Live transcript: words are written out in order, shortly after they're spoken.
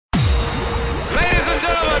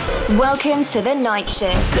Welcome to the Night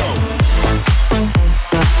Shift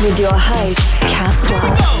with your host, Castro.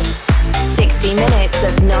 60 minutes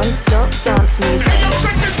of non-stop dance music.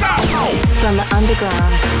 From the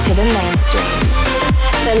underground to the mainstream.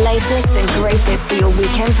 The latest and greatest for your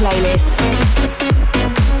weekend playlist.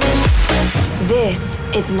 This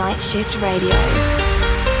is Night Shift Radio.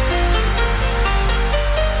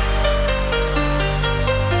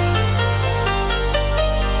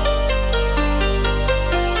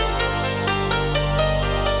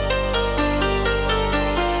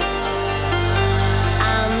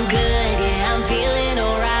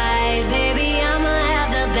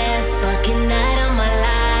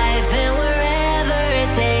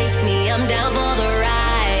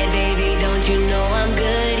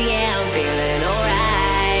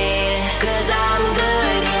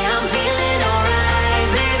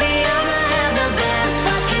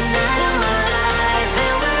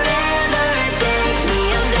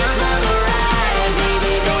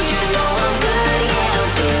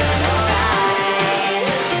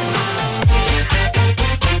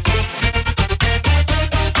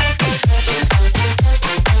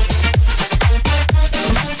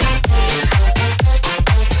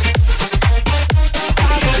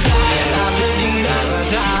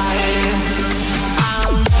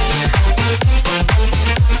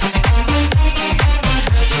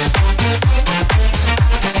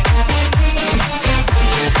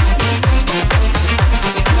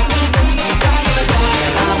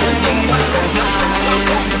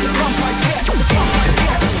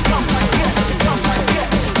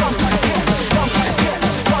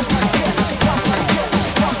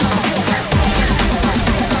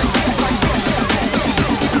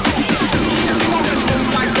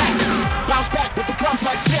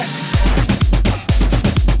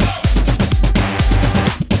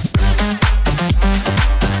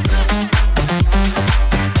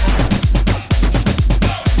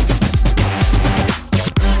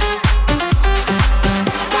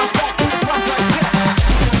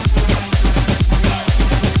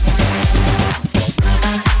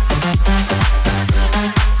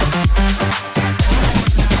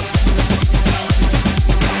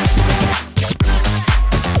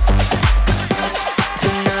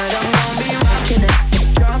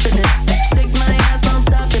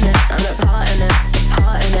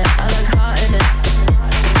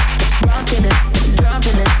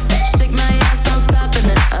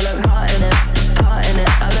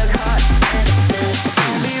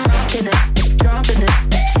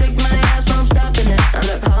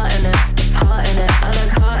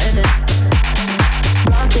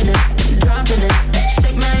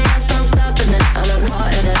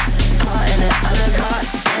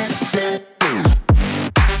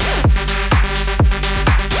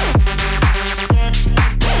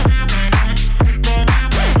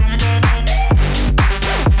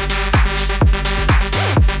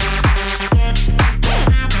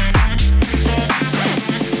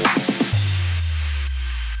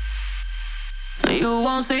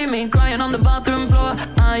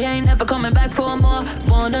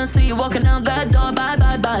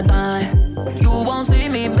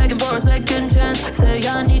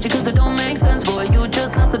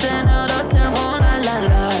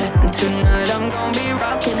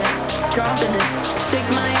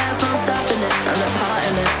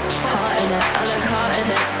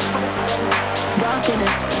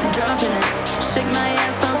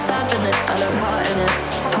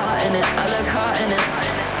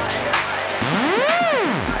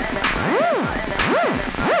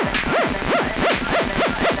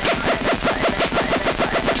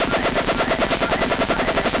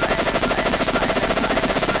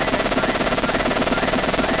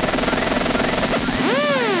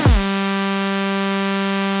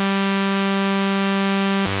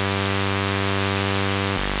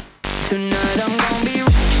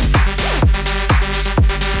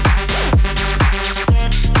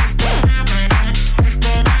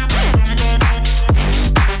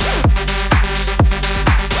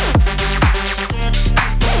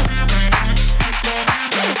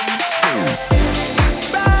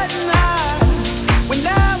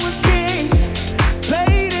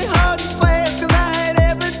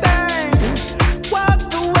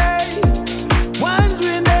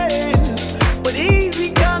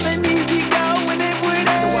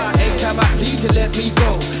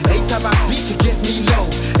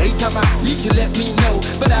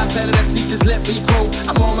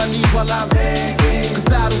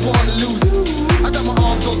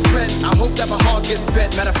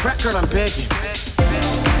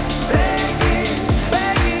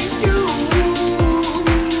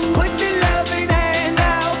 Put your loving hand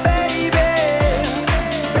out, baby.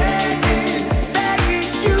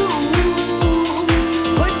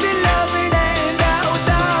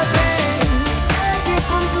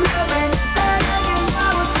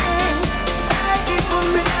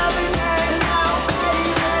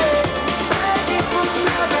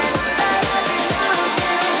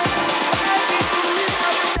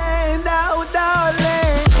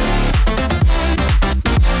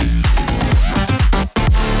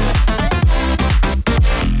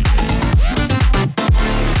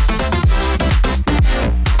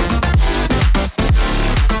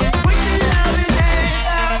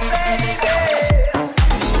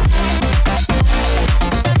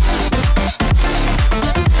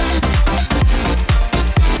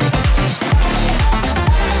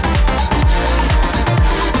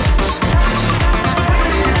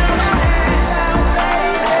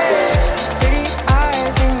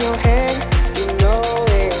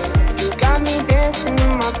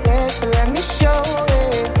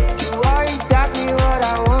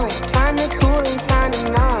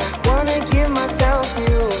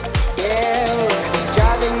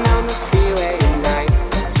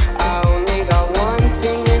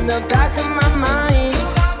 the back of my mind.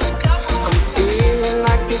 I'm feeling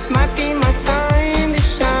like this might be my time to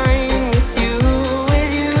shine with you,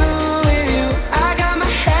 with you, with you. I got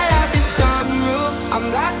my head out the sunroof, I'm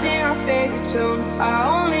blasting our favorite tunes. I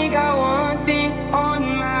only got one thing on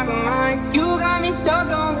my mind. You got me stuck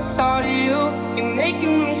on the thought of you. You're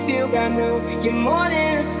making me feel brand new. You're more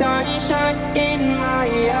than a sunshine in my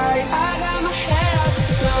eyes. I got my head out the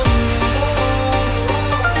sunroof.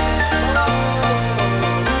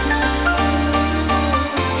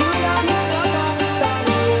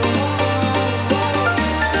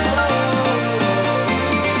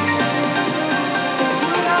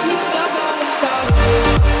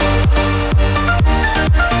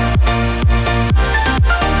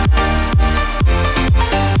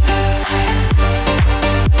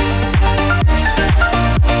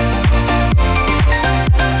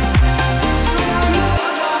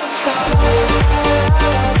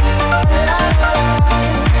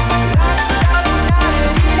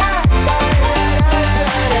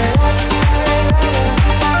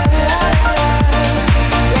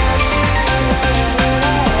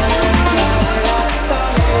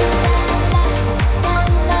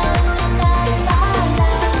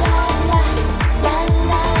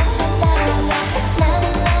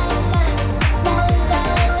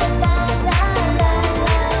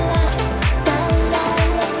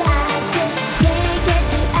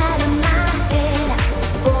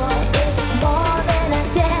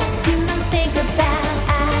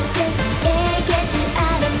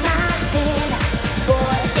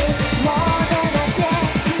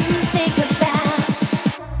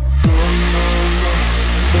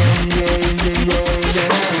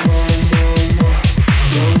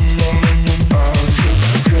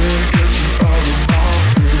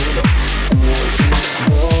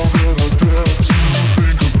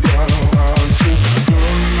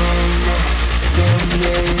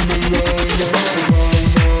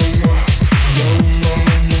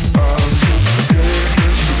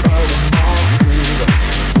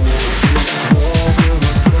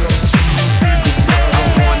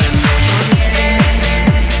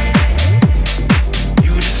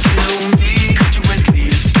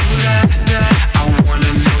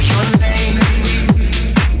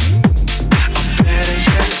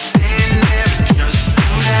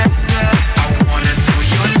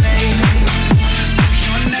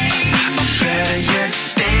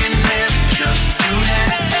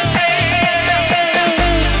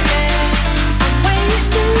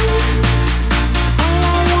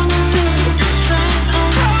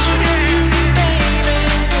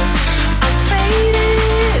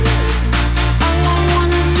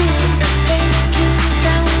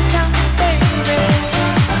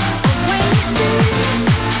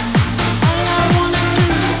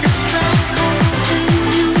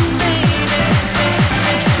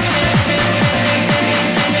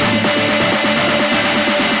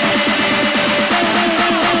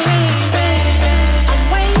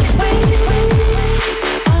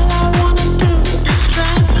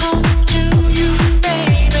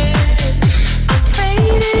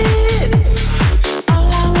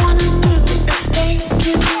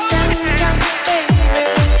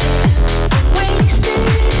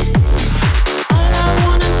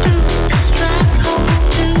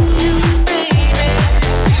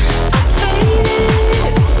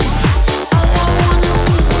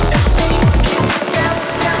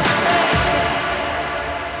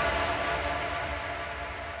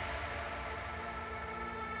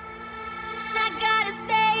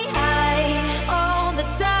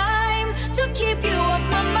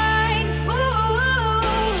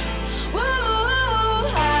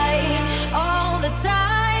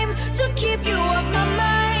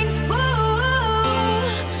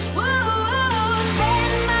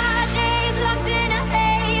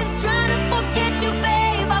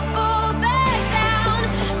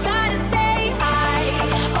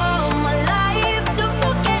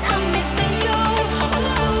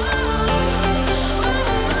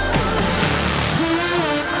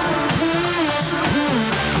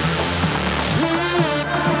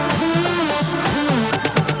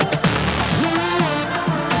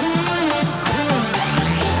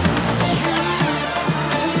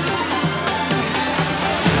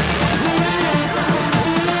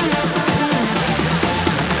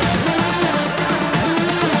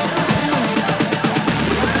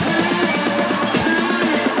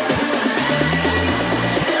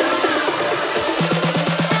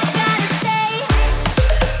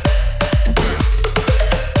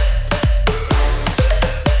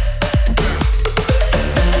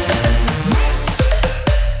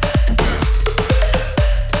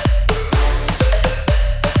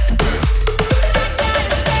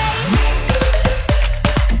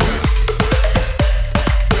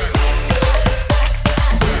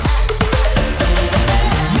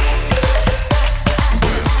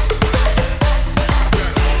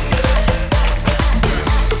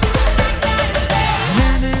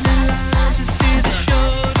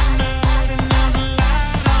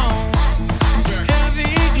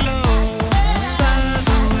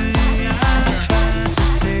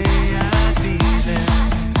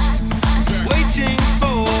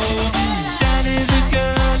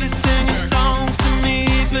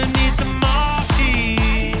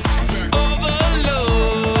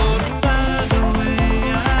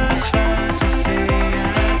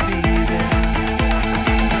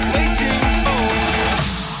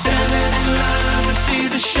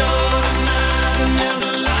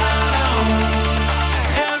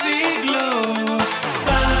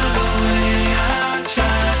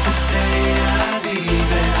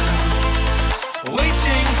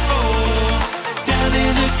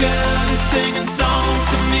 girl is singing songs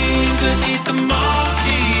to me beneath the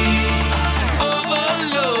marquee.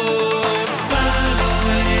 Overload. By the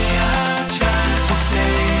way, I tried to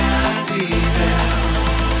say I'd be there.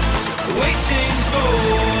 Waiting for,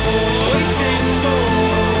 waiting for,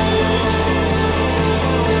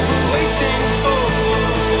 waiting for, waiting for,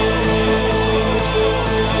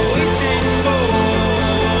 waiting for.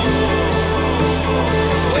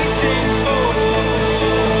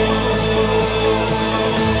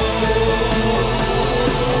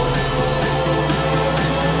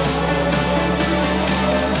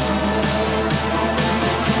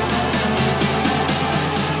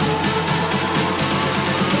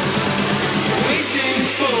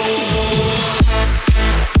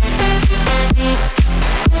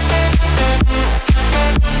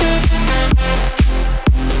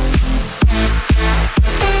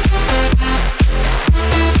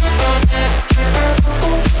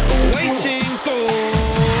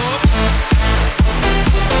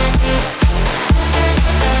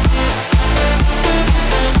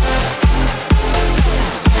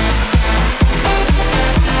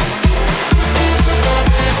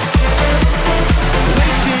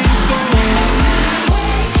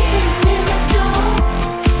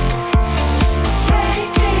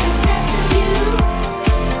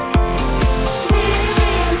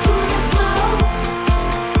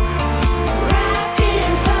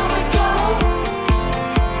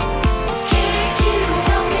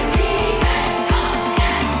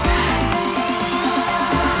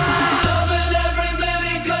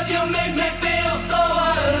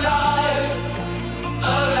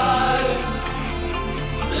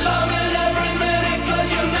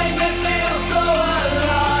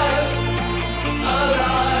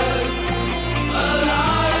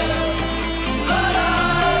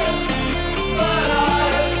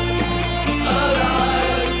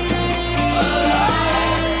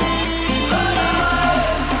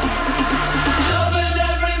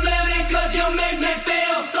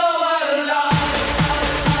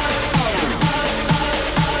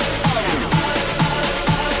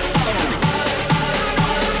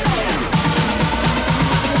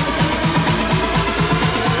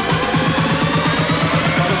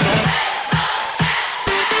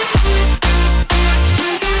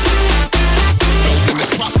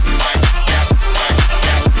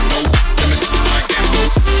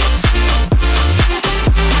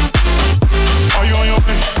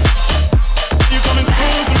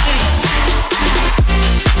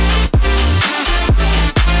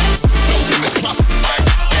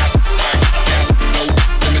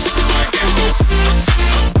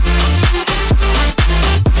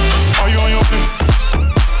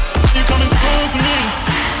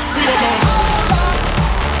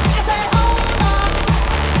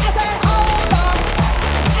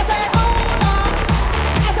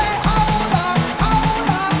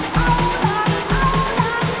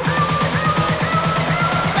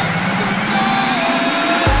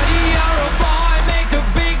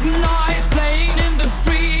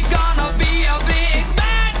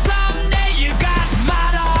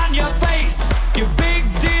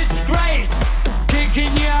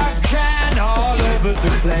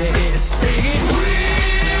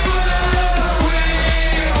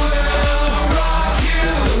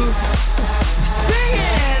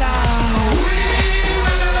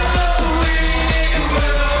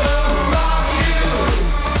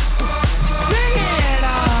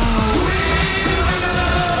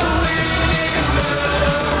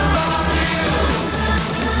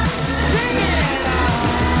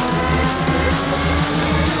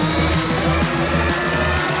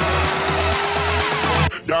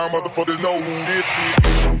 Y'all motherfuckers know who this is.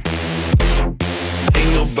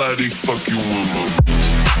 Ain't nobody fucking with me.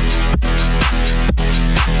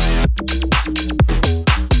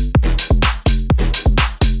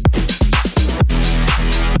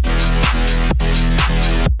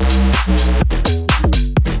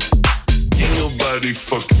 Ain't nobody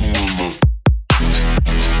fucking with me.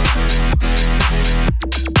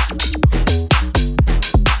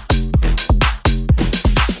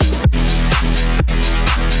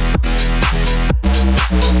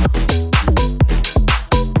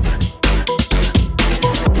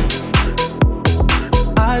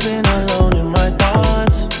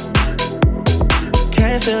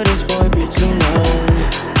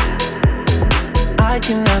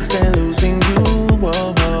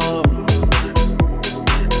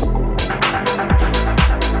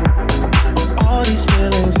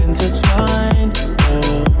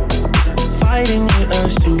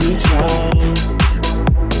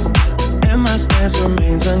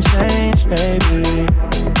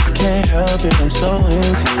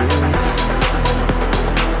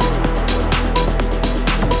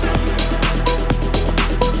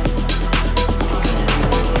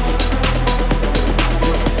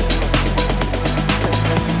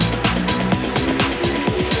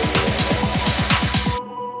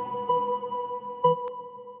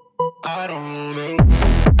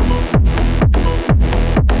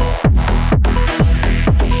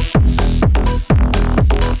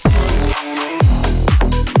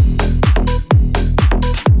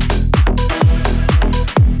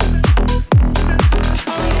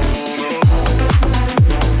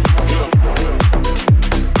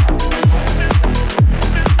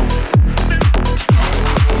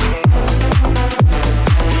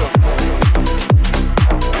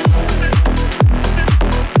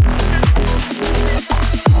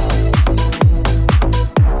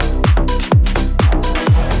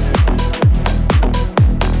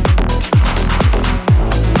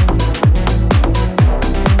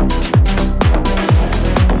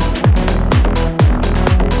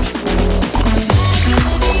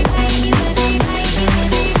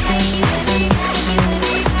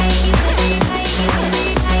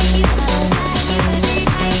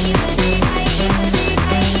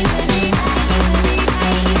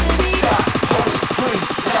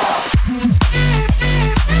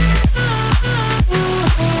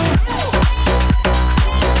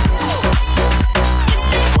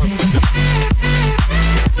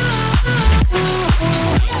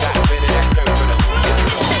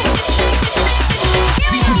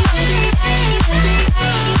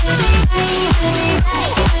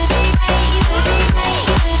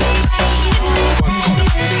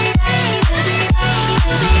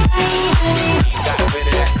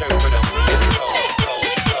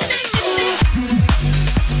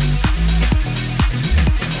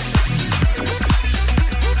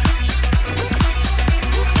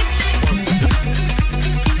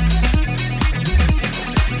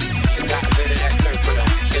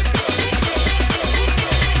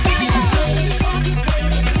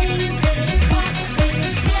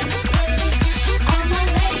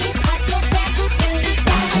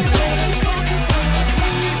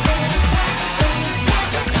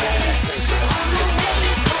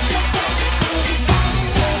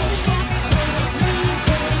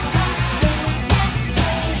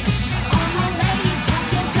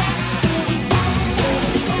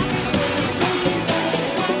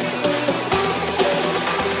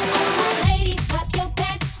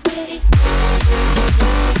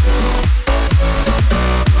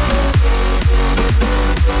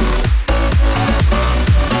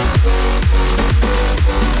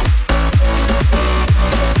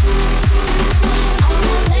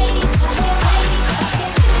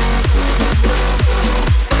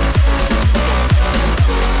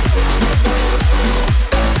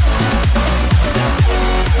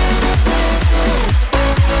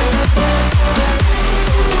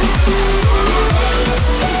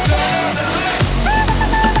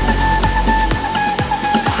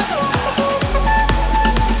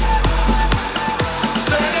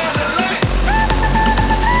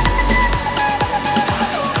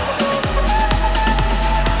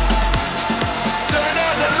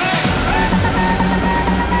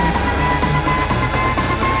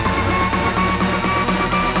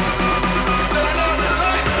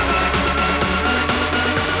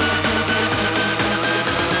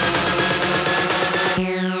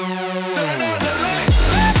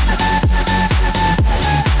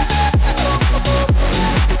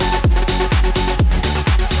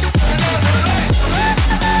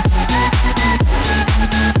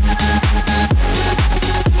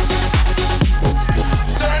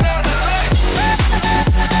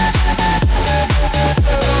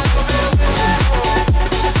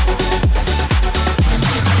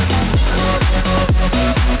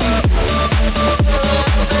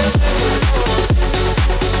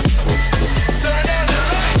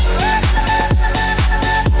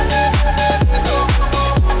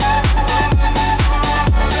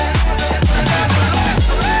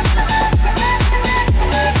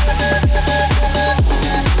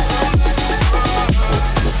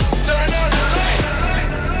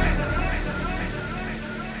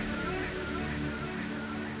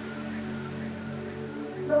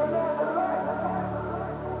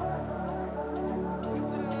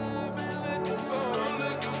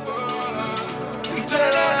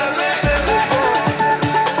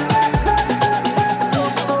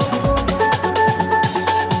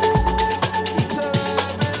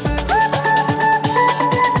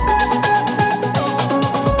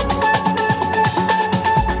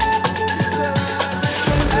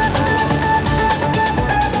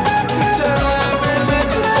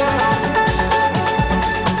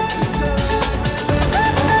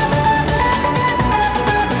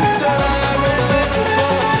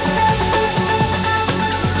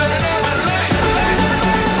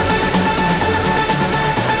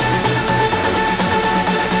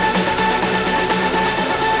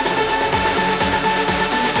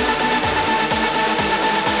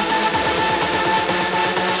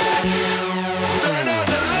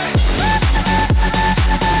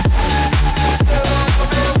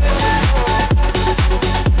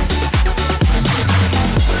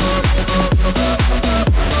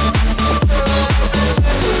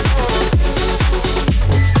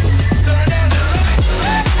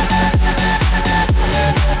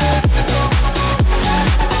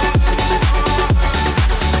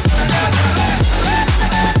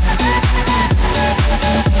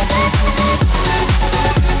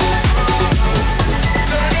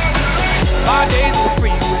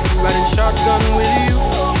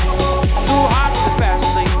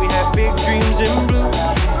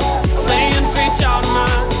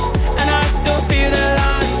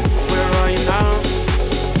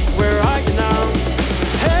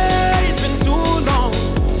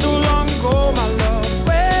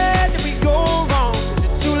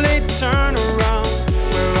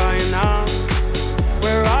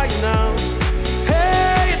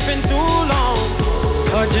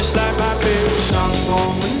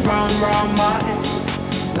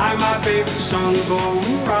 like my favorite song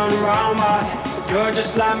going round and round my head. You're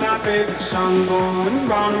just like my favorite song going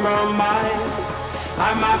round and round my head.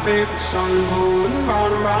 Like my favorite song going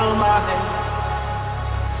round and round my head.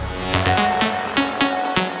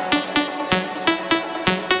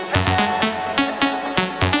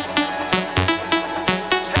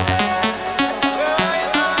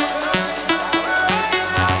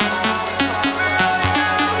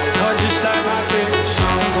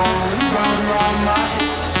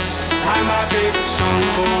 Like my favorite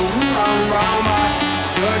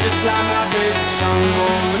song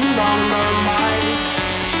going round and round my head.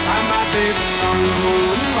 Like my favorite song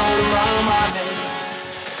going round and round my head.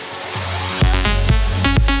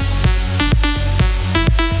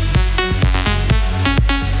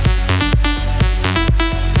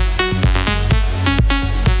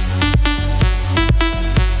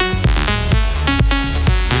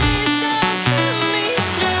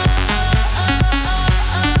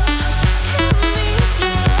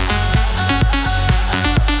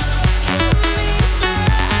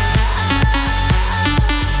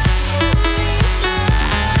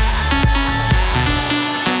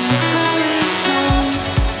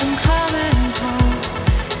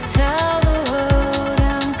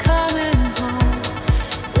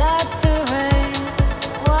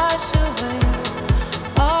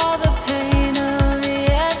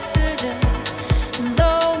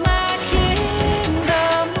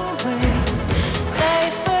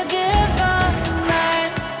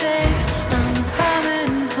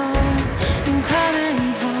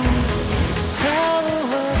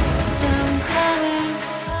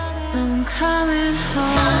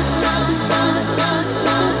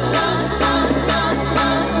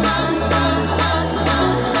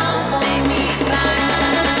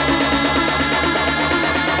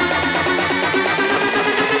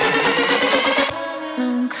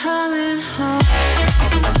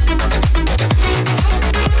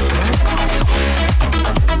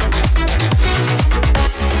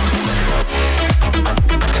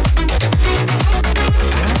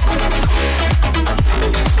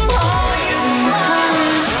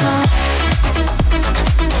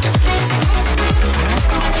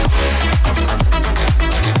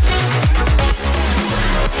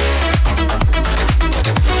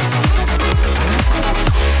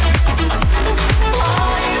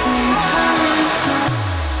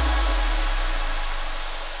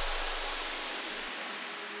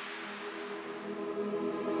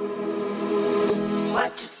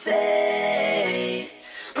 What you say?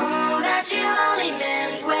 That you only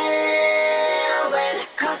meant well, well,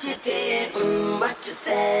 'cause you did. What you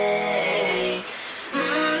say?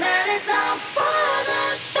 That it's all for the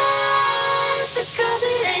best, 'cause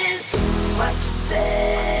it is. What you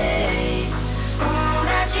say?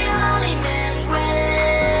 That you only meant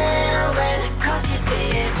well, well, 'cause you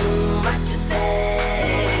did. What you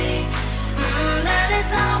say? That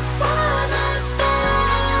it's all for the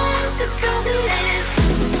best, 'cause it is.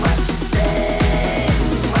 What you say?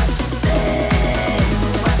 What you say?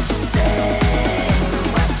 What you say?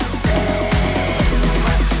 What you say?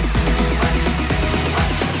 What you say? What you say?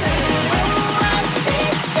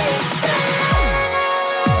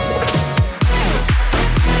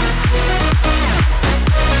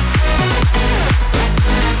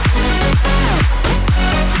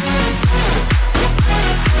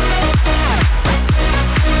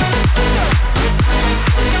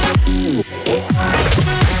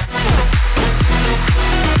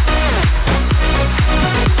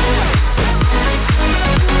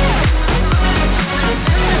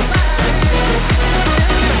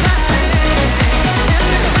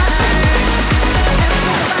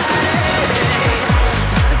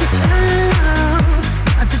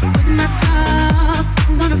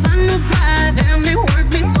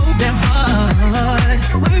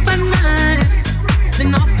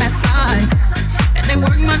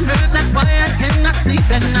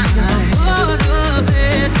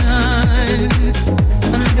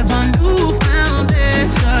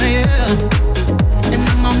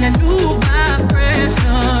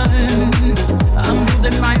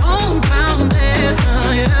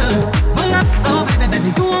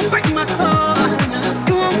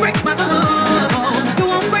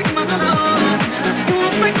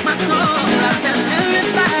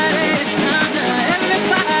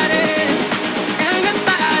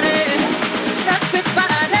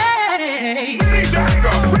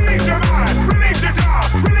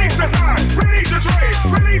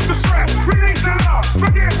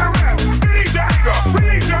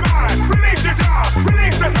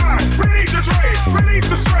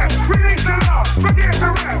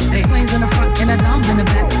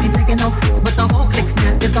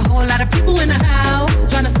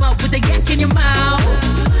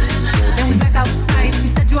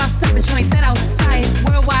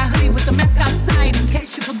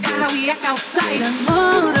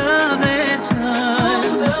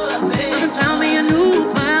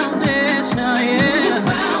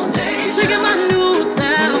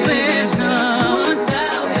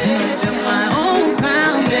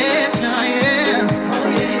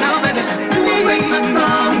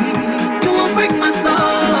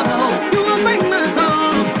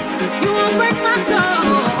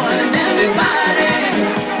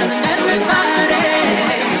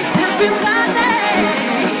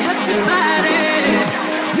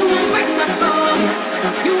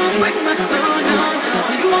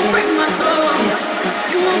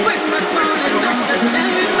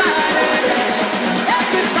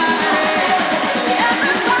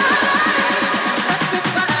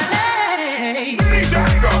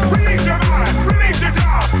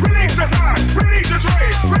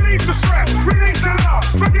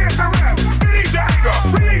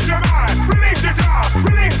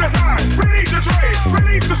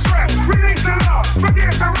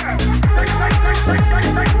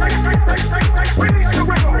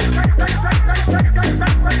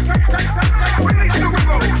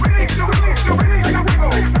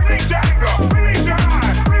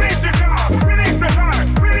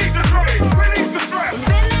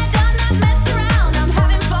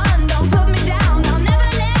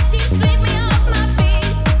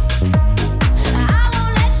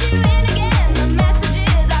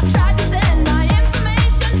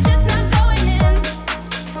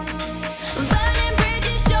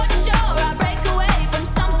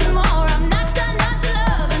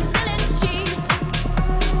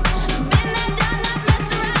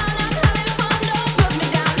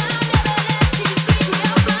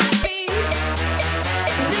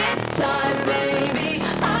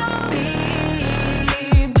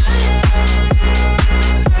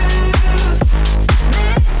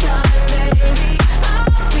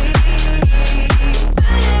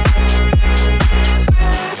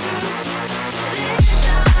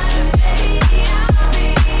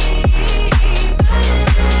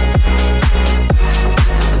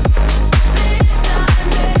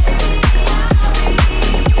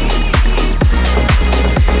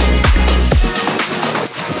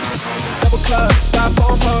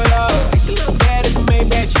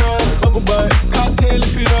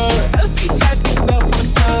 LSD test and stuff on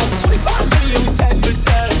time. 2500, yeah, we test for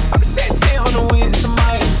test. I've been sitting 10 on the wind, some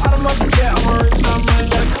miles. Out of my pocket, I'm a rich, my money.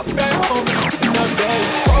 Gotta come back home and I'm picking up days.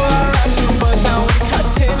 4 hours ride to the bus down with the cut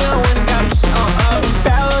 10 and I went and got me shit on up.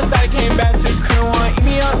 Balance that I came back to the crib, want eat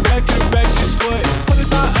me up back in the back, shit's what. Put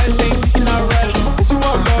this on us, ain't we cannot rush. Since you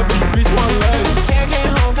want love, but you bitch want less. Can't get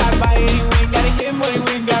home, gotta buy it, you ain't gotta hit money,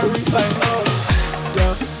 we ain't gotta reach like, oh.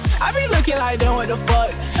 Yeah, I be looking like them, what the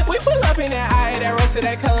fuck? We pull up in that eye, that rest of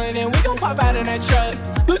that color, and then we gon' pop out in that truck.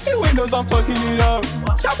 Look through windows, I'm fucking it up.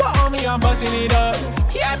 Chopper on me, I'm busting it up.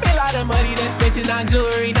 He had me a lot of money that spent it on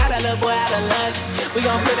jewelry. Now that little boy out of luck. We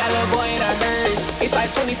gon' put that little boy in our hearse. It's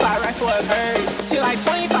like 25 racks for a purse. She like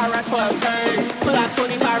 25 racks for a purse. Pull out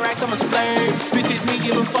 25 racks, I'ma splurge. Bitches, me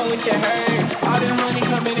give a fuck what you heard. All this money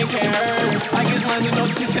coming, it can't hurt. Like it's London, no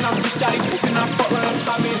teaching, I'm just starting cooking. I fuck when I'm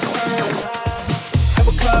popping the curve. Have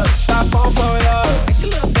a cup, stop on, blow it up. And she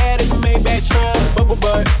look bad in the Maybach truck. Bubble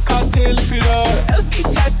butt, cost 10, lift it up. LSD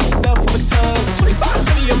test and stuff on my tongue.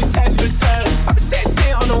 2500, yeah, we test for touch. I've been sitting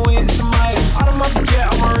 10 on the wind, some miles. Out of my pocket,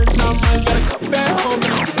 I'm a rich, not money. Gotta come back home and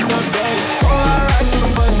I'm picking up days. 4 hours ride to the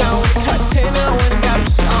bus down with the cut 10 and I went and got me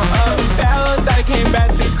shit on up. Balance that I came back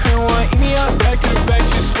to the crib, want eat me up back in the back,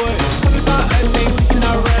 shit's what. Put this on us, ain't we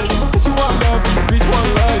cannot rush. Since you want love, but you bitch want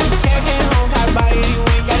love. Can't get home, gotta buy it, you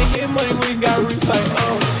ain't gotta get money, we ain't gotta reach like,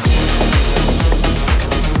 oh.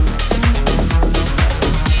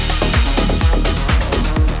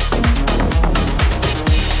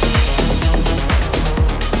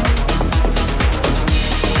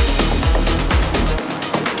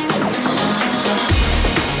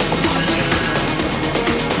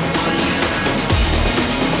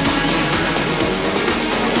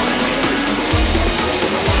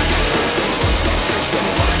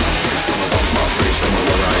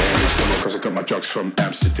 Drugs from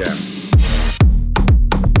Amsterdam.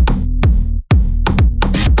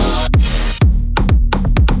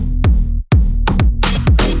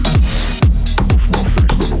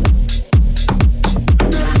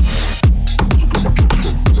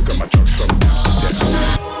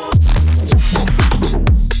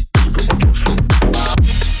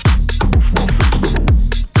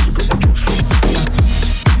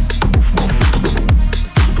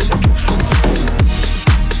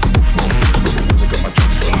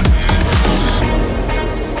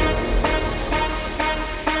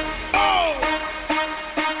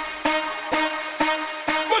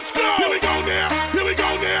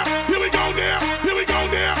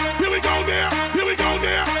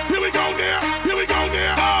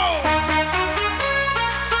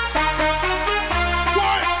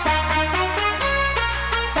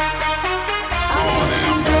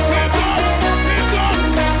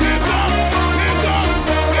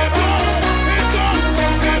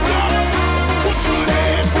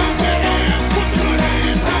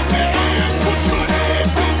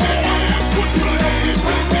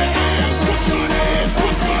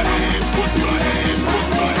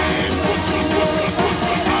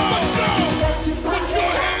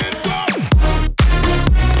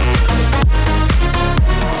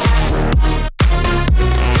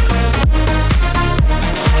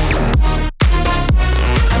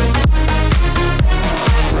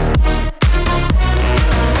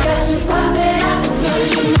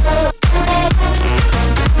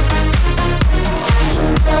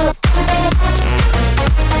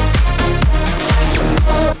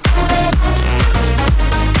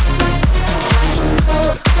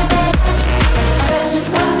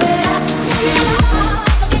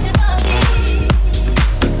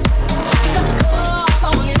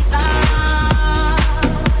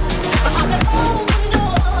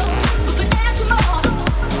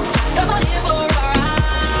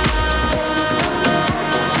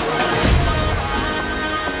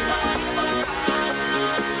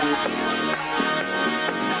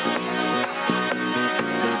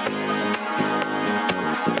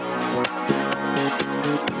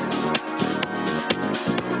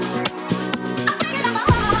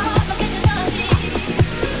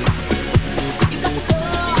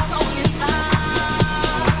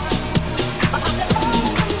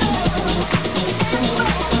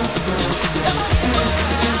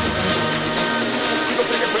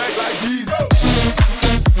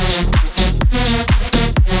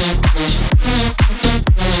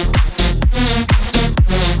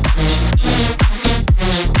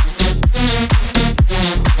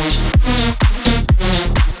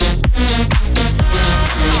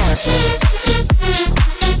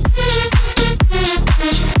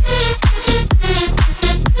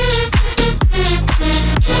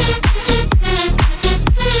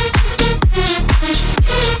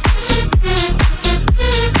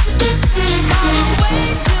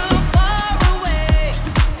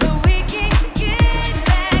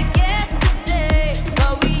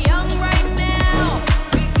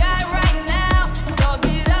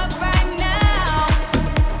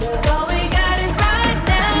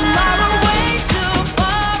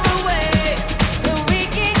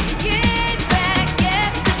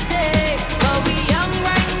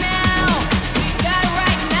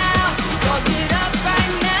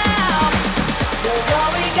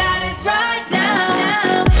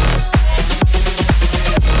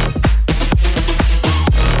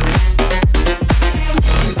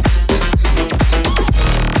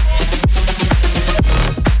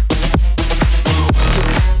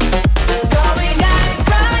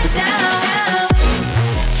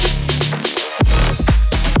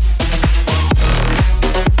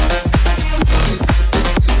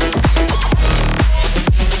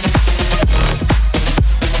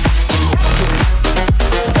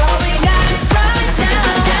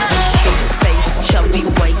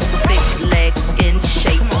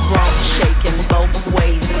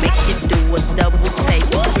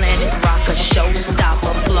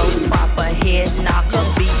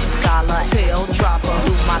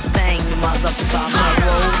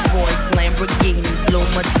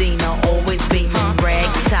 Medina, always beaming. Rag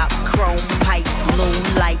top, chrome pipes, blue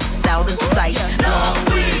lights out of sight. Long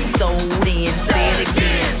weed sold in, say it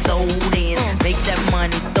again, sold in. Make that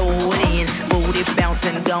money, throw it in. Booty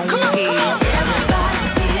bouncing, gon' ahead. Everybody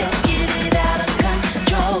here, get it out of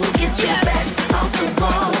control. Get your backs off the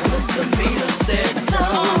wall. Mr. Peter said so.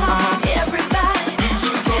 Everybody,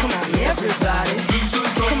 come on, everybody.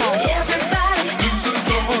 Come on, everybody.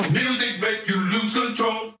 Music make you lose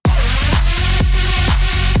control.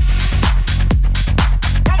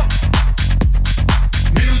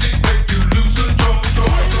 Music make you lose control.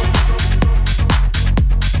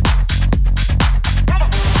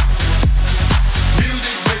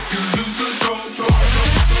 Music make you lose control.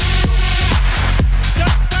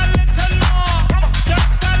 Just a little more.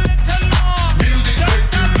 Just a little more. Music make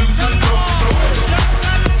you lose control.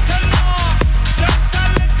 Just a little more. Just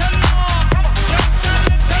a little more. Just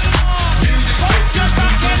a little more. Music make you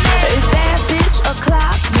lose control. Is that bitch a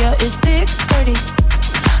clock? Yeah, it's thick 30.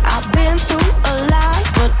 I've been through a lot,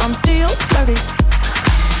 but I'm still flirty.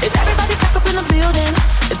 Is everybody back up in the building?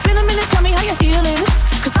 It's been a minute, tell me how you're healing.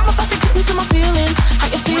 Cause I'm about to get into my feelings. How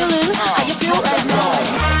you feeling? How you feel right now?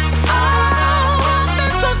 Oh, I've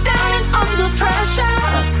been so down and under pressure.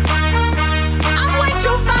 I'm way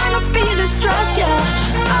too fine to be distressed, yeah.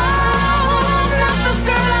 Oh, I'm not the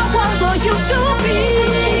girl I was or used to be.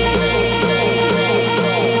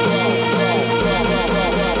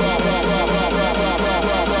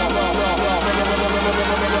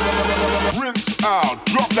 Rinse out,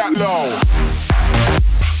 drop that low.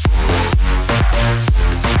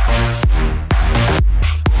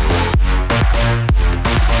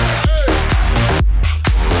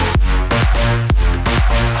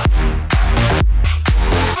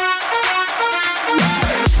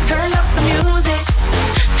 Turn up the music,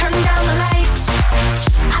 turn down the lights.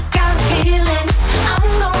 I got a feeling I'm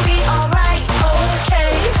gonna be alright,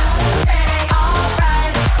 okay,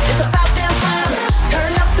 alright. It's about damn time.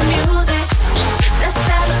 Turn up the music, let's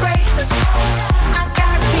celebrate. I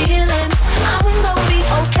got a feeling I'm gonna be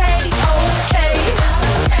okay, okay,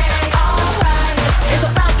 alright. It's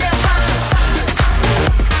about damn time.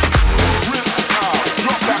 Rinse out,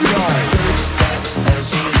 drop that low.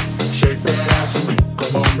 Shake that ass for me.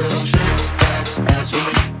 Come on, girl, shake that ass for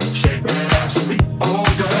me. Shake that ass for me. Oh,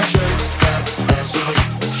 girl, shake that ass for me.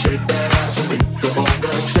 Shake that ass for me. Come on,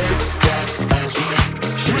 girl, shake that ass for me.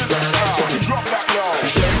 Shake that ass for me. Drop that low.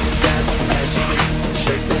 Shake that ass for me.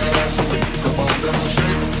 Shake that ass for me. Come on, girl,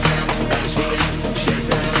 shake that ass for me. Shake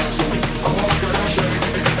that ass for me. Oh, girl, shake.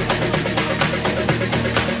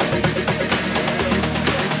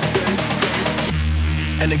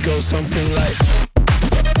 And it goes something like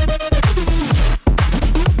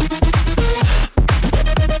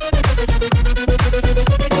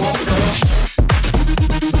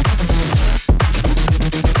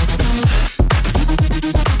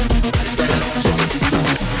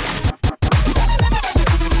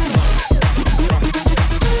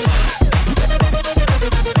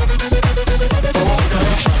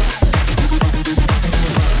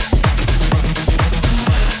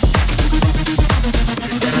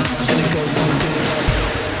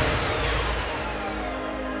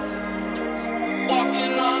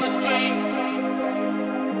Walking on a dream.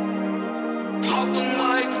 How can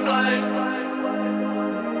I explain?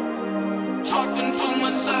 Talking to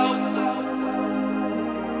myself.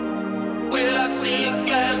 Will I see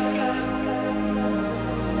again?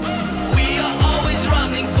 We are always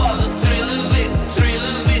running for the thrill of it, thrill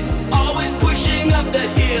of it. Always pushing up the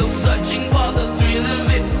hill, searching for the thrill of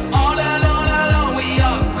it. All alone, we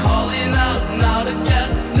are calling out and out again.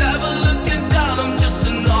 Never looking down, I'm just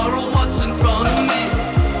an aura, what's in front of me.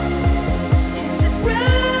 Is it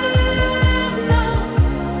real now?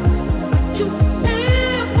 You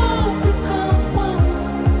never become one.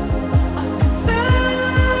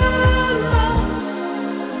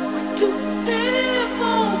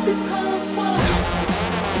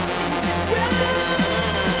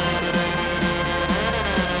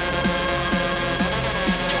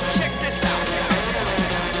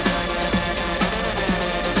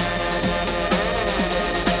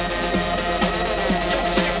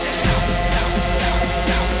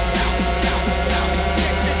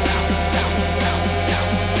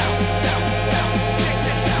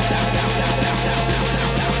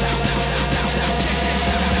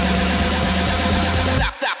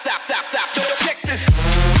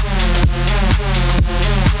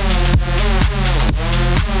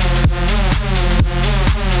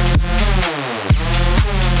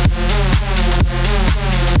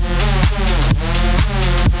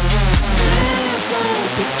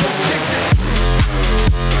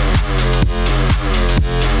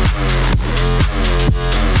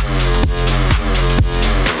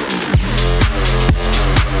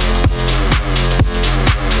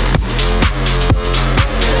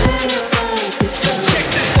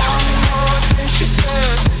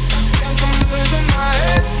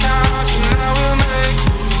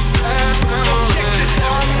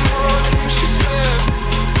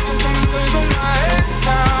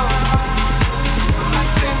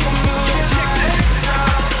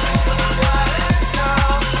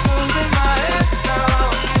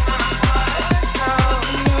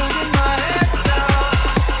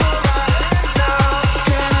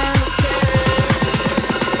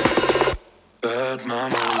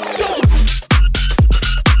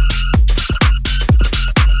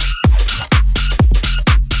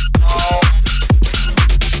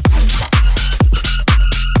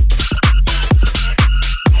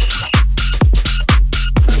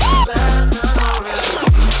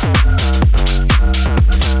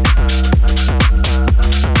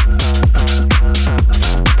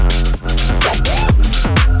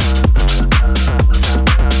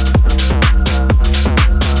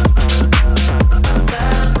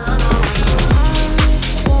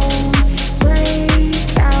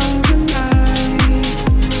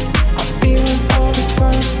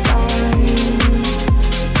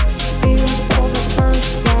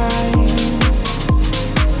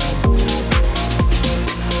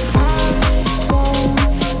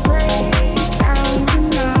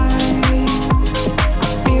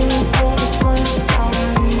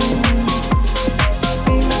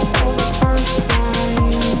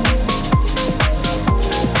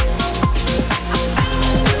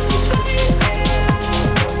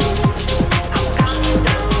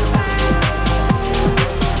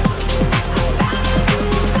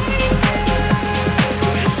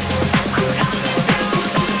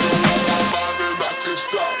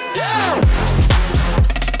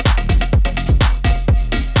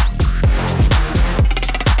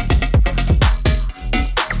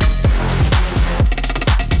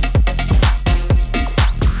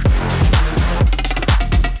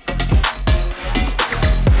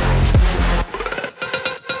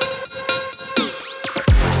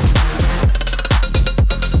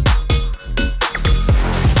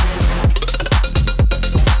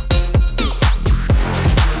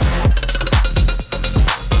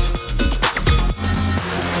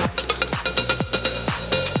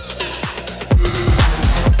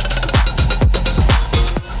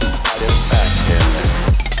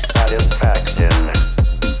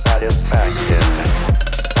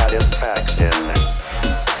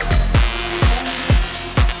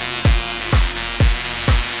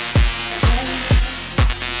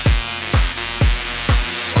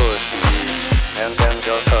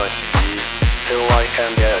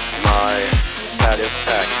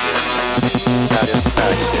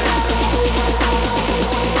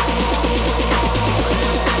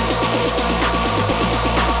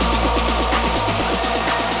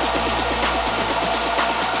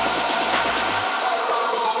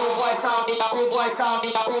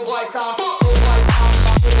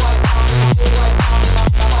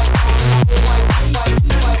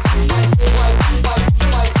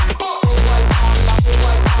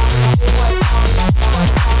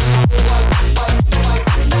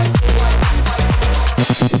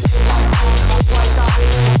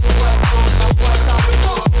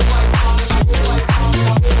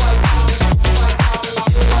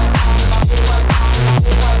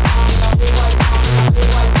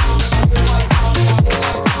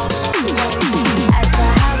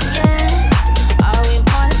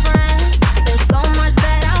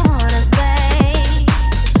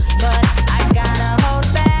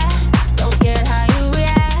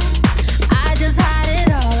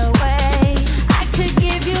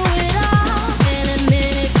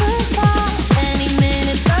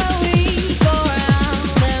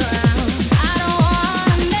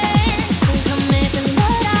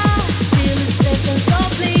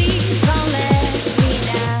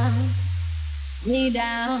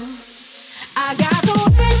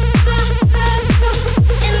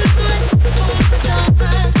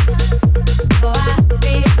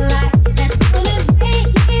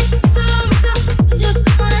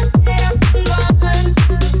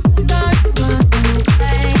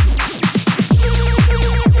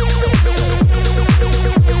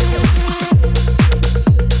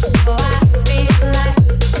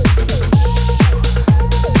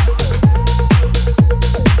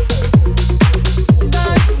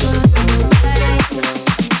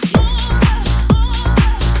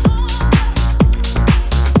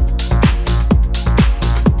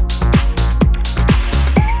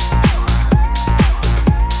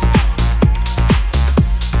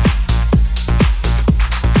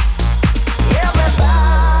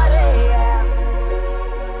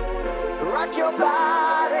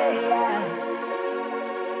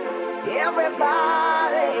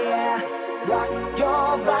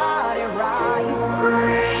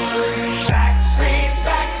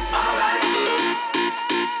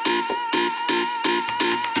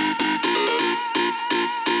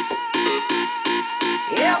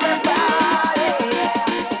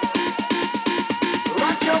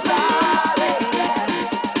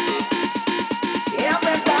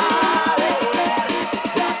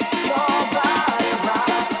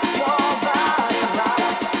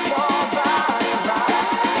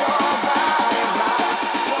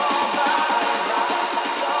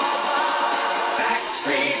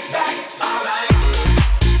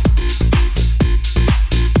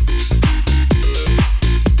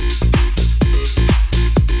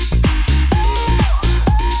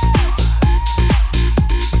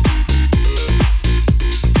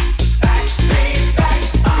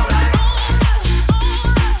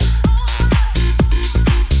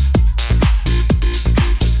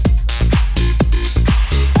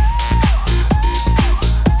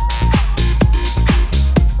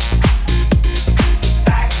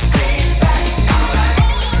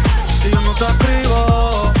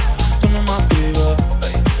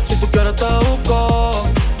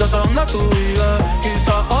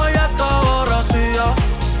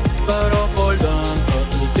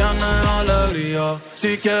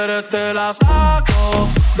 Si quieres te la saco,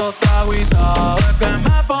 dos tragos y sabes que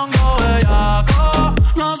me pongo bellaco.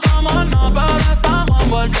 No somos no, pero estamos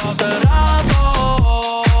envueltos hace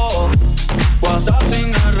rato. WhatsApp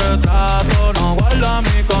sin el retrato, no guarda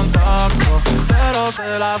mi contacto, pero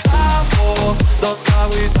se la saco, dos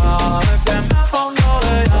tragos y sabes que me pongo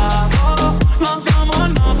bellaco. No somos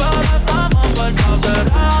no, pero estamos envueltos hace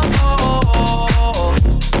rato.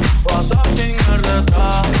 WhatsApp sin el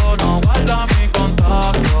retrato, no guarda mi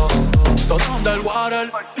contacto. Todo underwater,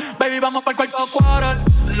 baby vamos pa'l cuarto quarter.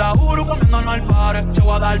 La Uru comiéndonos al pare. Yo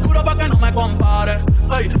voy a dar duro pa' que no me compare.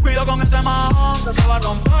 Hey, cuido con ese mahón que se va a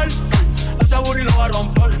romper. Ese booty lo va a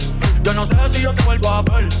romper. Yo no sé si yo te vuelvo a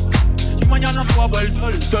ver. Si mañana te voy a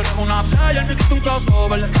perder. Tú eres una player, necesito un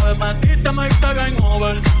crossover. Esta vez metiste, me diste game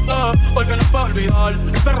over. Porque no puedo olvidar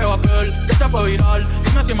el perreo aquel que se fue viral.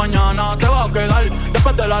 Dime si mañana te vas a quedar.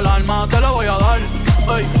 Después de la alarma te lo voy a dar.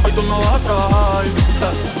 Hey, hoy tú no vas a trabajar.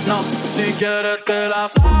 No, si quieres te la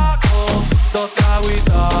saco. Dos tragos y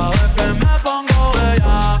sabes que me pongo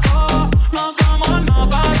bellaco. No somos no,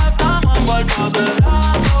 pero estamos envueltos hace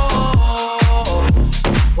rato.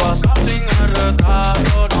 WhatsApp sin el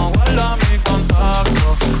retrato, no guarda mi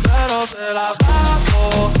contacto, pero se la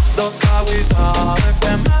saco. Dos tragos y sabes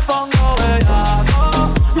que me pongo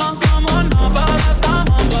bellaco. No somos no, pero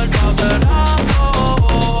estamos envueltos hace rato.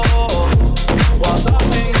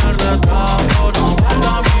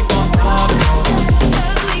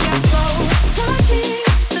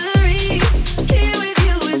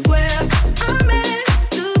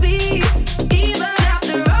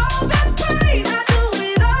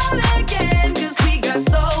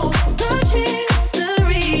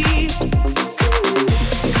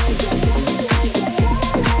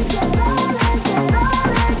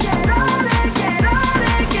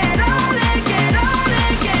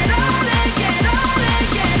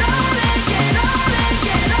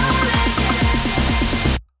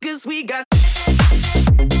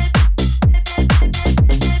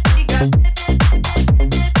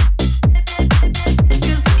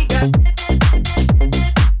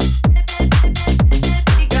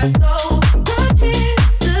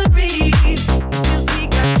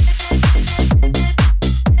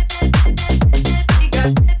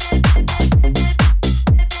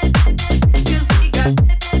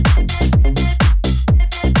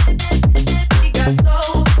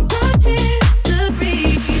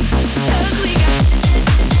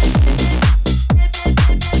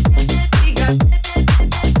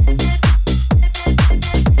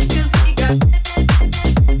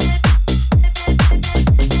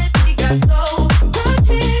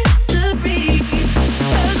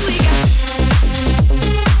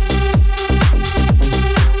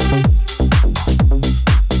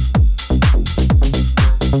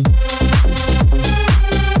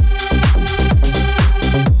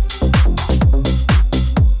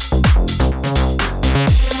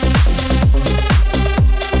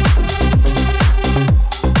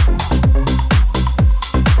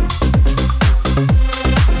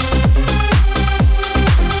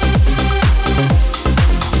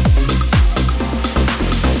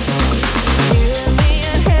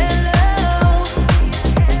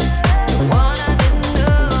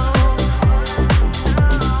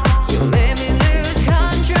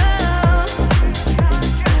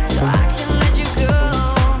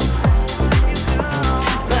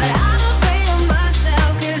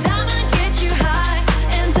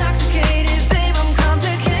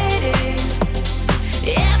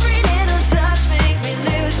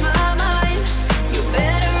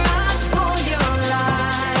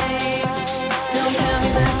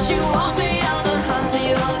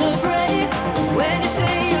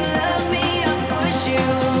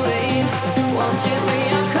 1, 2, 3.